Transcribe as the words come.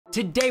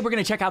Today we're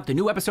gonna check out the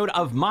new episode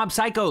of Mob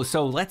Psycho,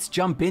 so let's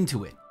jump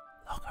into it.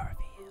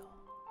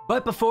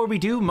 But before we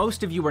do,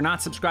 most of you are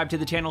not subscribed to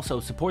the channel, so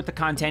support the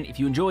content if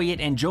you enjoy it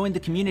and join the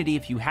community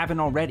if you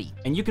haven't already.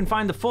 And you can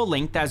find the full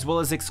length as well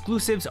as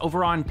exclusives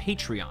over on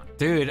Patreon.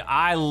 Dude,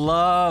 I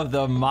love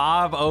the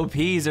Mob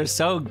OPs, they're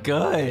so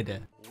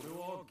good.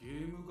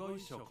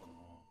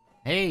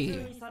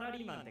 Hey.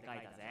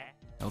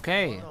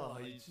 Okay.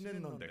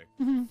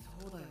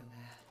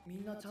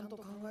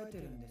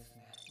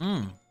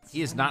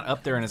 He is not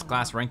up there in his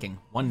class ranking.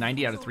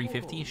 190 out of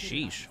 350?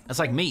 Sheesh. That's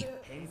like me.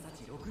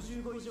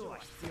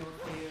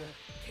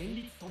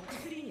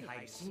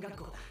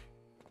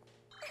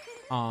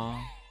 Aww.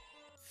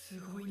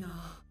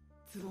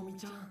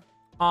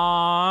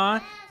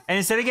 Aww. And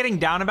instead of getting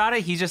down about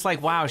it, he's just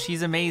like, wow,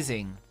 she's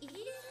amazing.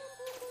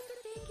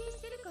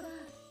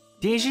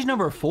 Dang, she's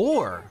number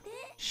 4.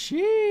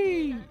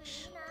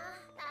 Sheesh.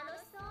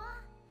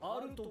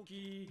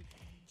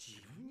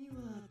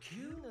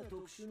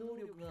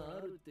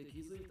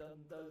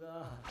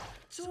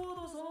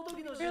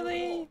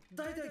 Really?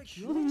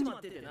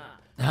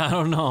 I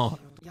don't know.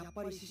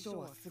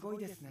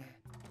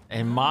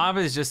 And Mob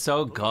is just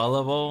so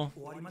gullible.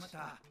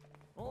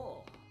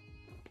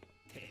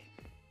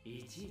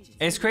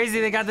 It's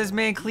crazy they got this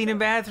man cleaning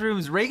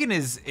bathrooms. Reagan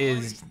is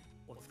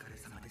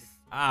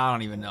I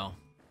don't even know.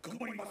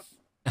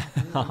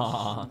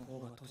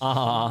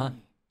 Aww.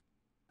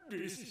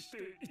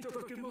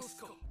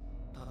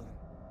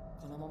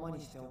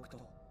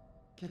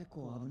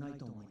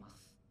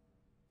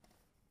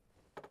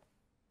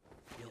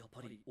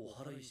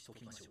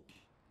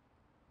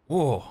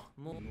 Whoa.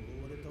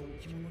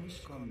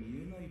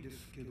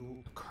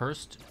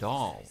 Cursed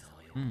doll.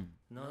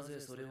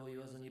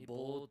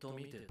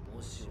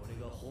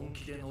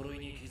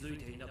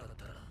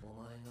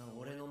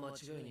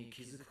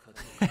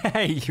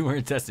 Hey, you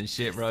weren't testing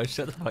shit, bro.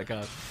 Shut the fuck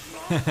up.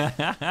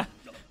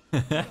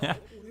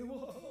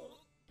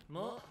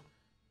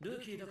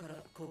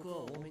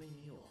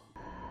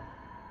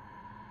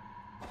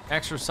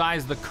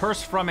 Exorcise the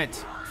curse from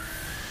it.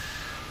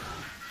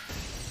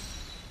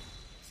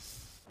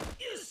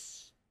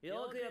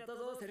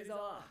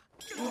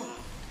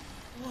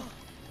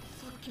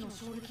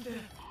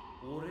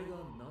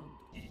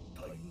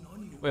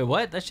 Wait,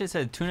 what? That shit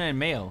said tuna and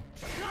mayo.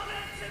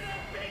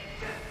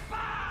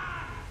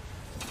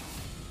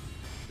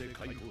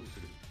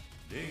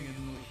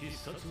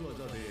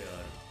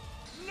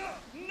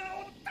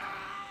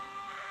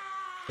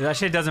 If that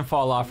shit doesn't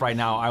fall off right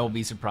now, I will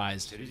be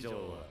surprised.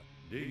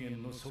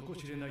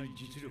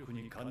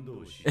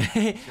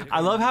 I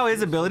love how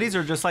his abilities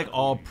are just like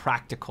all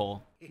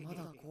practical.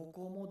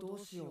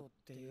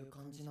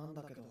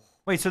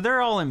 Wait, so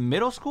they're all in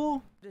middle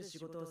school?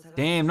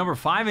 Damn, number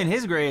 5 in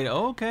his grade.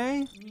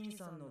 Okay.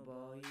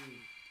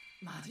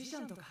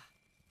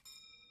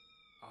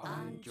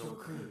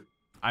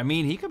 I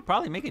mean, he could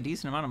probably make a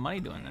decent amount of money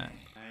doing that.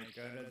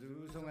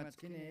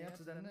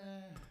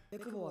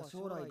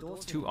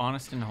 It's too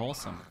honest and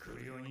wholesome.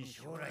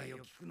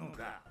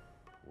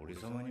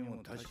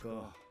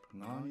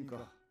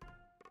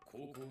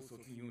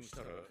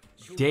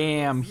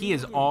 Damn, he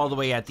is all the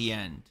way at the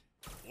end.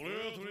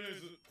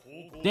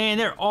 Damn,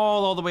 they're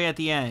all the way at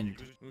the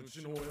end.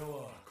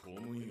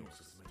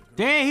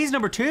 Damn, he's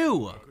number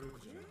 2.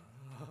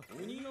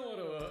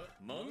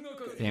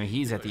 Damn,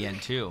 he's at the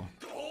end too.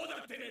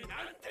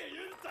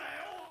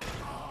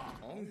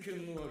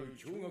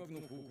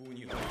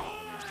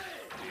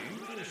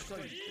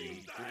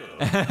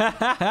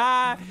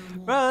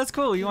 Bro, that's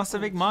cool. He wants to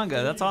make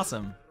manga. That's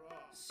awesome.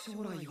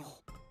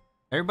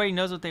 Everybody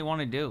knows what they want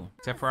to do,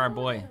 except for our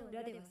boy.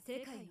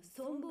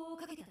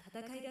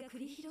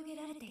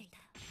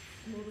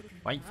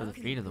 Fight for the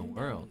fate of the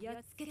world.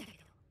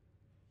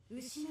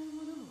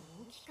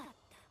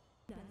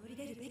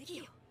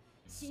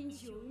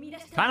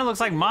 Kind of looks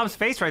like Mob's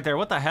face right there.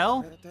 What the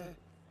hell?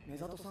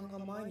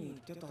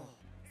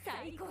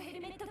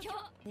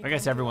 I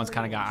guess everyone's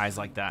kind of got eyes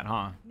like that,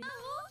 huh?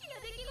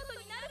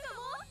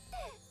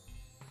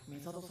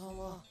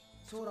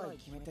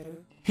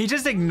 He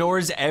just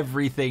ignores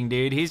everything,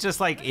 dude. He's just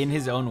like in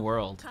his own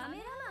world.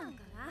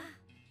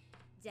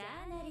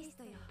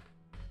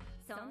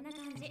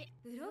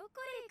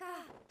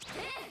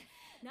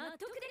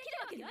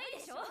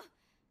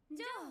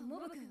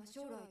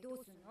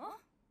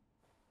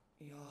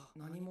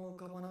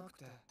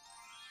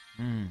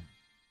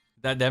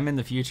 That them in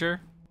the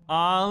future?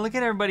 Aw, look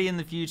at everybody in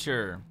the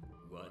future.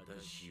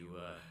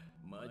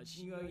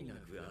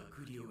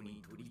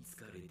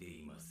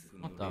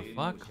 What the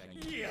fuck?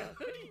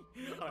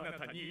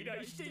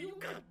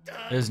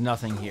 There's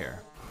nothing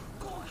here.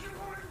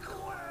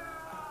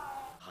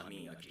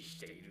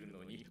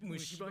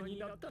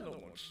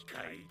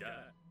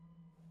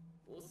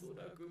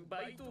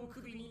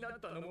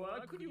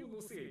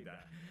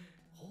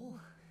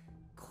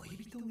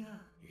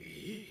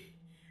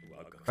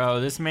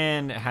 Bro, this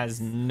man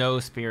has no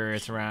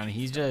spirits around.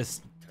 He's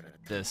just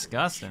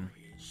disgusting.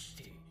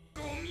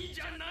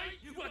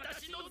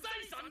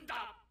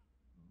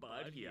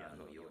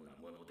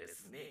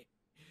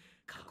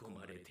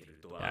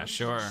 Yeah,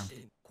 sure.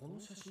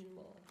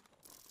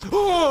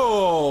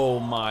 Oh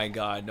my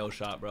god, no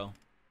shot, bro.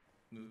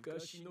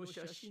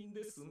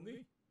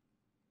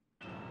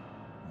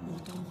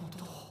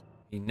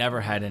 He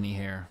never had any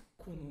hair.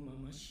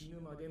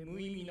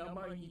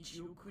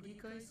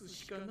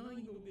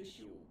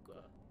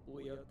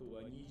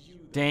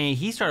 Dang,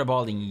 he started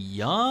balding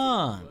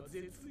young.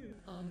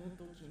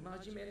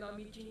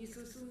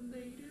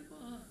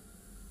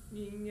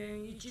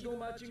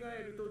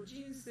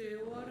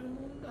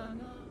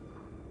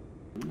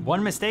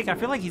 One mistake? I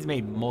feel like he's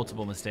made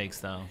multiple mistakes,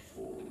 though.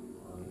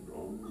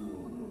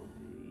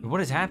 What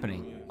is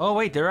happening? Oh,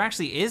 wait, there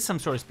actually is some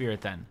sort of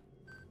spirit, then.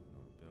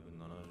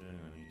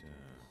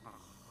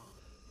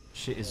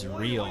 Shit is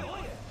real.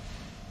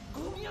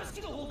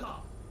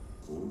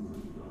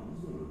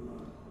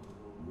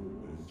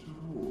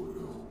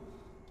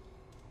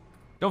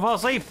 Don't fall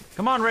asleep!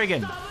 Come on,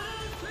 Reagan!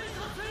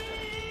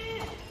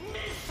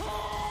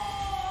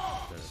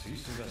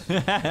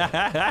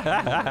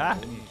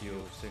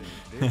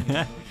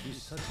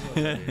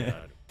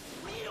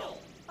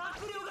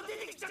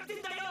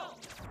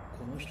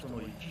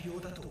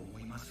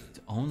 Its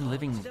own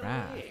living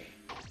wrath.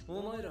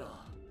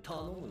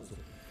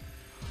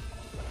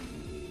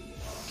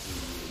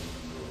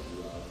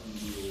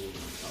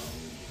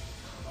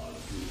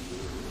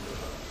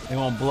 They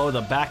won't blow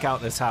the back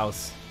out this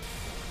house.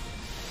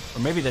 Or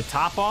maybe the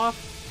top off?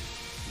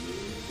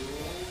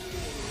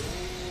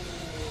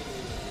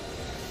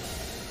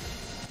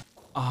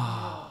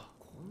 Ah.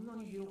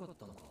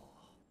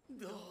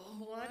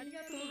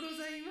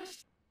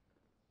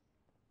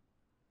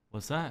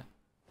 What's that?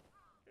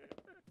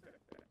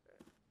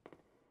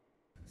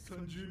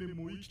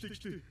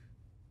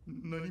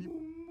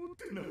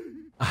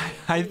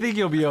 I think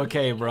you'll be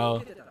okay,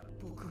 bro.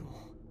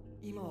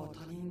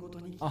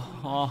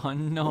 Oh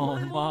no,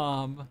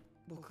 Mom.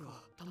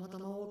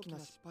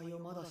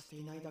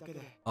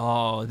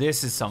 Oh,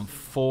 this is some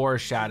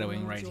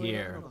foreshadowing right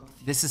here.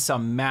 This is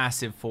some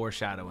massive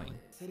foreshadowing.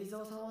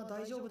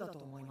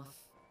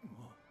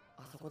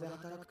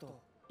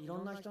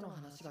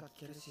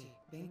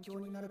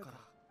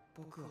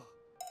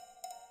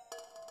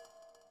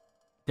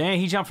 Dang,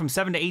 he jumped from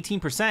 7 to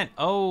 18%.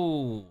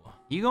 Oh,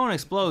 you're gonna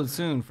explode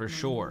soon for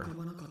sure.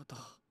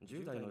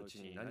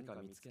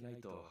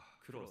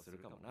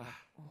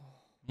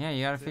 Yeah,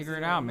 you gotta figure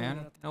it out,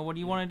 man. Oh, what do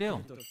you want to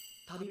do?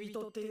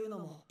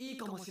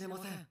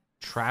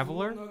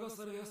 Traveler?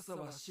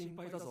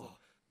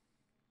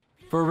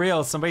 For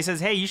real, somebody says,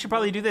 hey, you should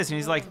probably do this. And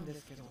he's like,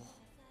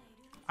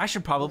 I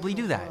should probably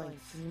do that.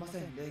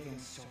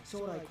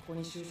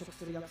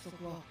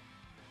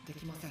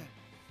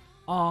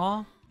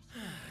 Aw.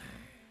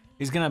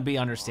 He's gonna be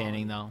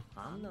understanding, though.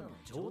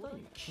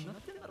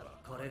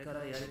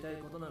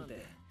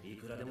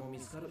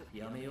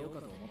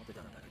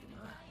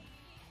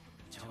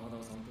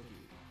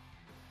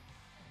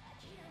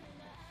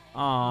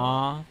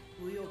 Aww.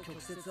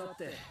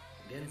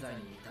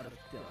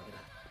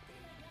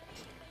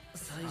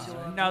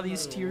 Now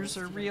these tears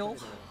are real.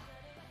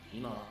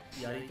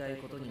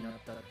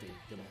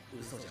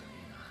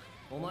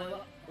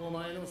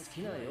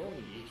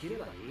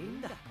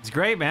 It's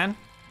great, man.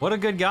 What a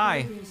good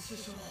guy.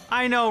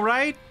 I know,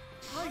 right?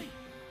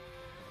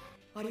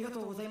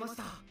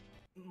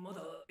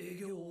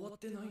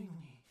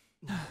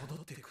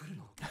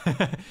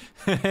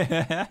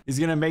 He's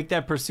gonna make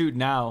that pursuit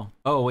now.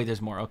 Oh, wait,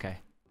 there's more. Okay.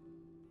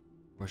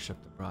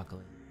 Worship the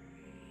broccoli.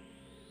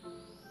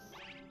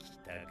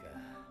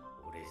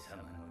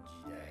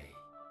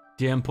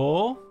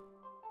 Dimple?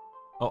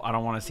 Oh, I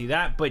don't want to see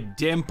that. But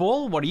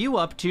Dimple, what are you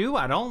up to?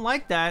 I don't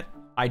like that.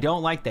 I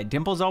don't like that.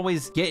 Dimple's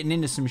always getting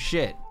into some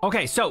shit.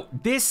 Okay, so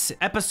this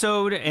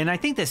episode, and I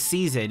think this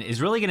season,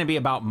 is really gonna be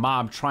about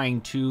Mob trying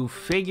to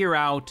figure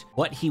out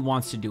what he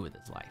wants to do with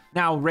his life.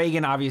 Now,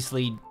 Reagan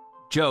obviously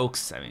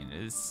jokes. I mean,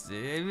 it's,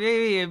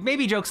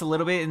 maybe jokes a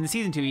little bit. In the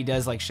season 2, he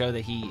does like show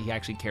that he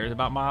actually cares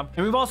about Mob.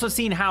 And we've also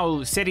seen how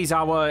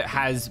Serizawa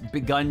has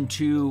begun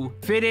to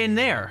fit in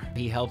there.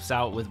 He helps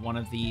out with one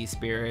of the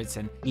spirits,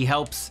 and he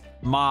helps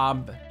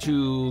Mob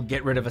to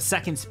get rid of a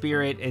second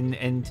spirit,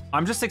 and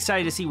I'm just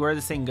excited to see where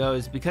this thing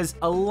goes, because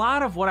a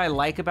lot of what I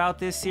like about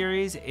this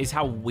series is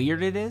how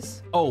weird it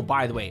is. Oh,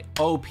 by the way,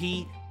 OP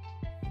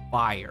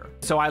fire.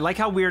 So I like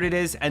how weird it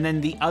is, and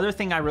then the other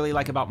thing I really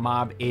like about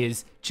Mob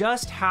is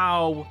just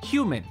how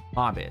human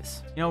Mob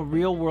is. You know,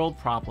 real world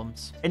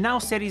problems. And now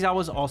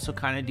Serizawa's also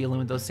kind of dealing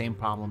with those same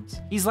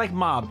problems. He's like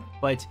Mob,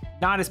 but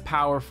not as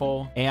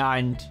powerful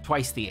and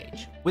twice the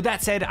age. With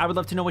that said, I would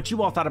love to know what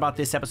you all thought about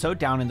this episode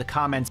down in the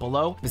comments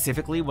below.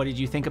 Specifically, what did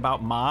you think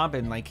about Mob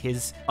and like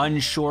his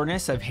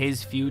unsureness of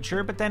his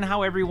future, but then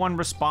how everyone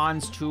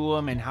responds to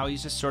him and how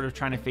he's just sort of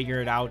trying to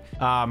figure it out.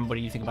 What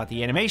do you think about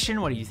the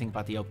animation? What do you think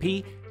about the OP?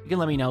 You can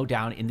let me know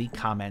down in the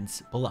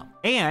comments below.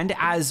 And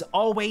as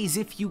always,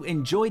 if you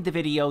enjoyed the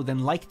video, then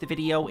like the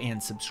video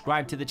and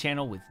subscribe to the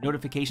channel with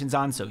notifications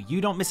on so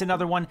you don't miss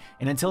another one.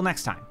 And until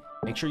next time,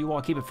 make sure you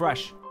all keep it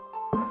fresh.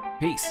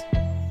 Peace.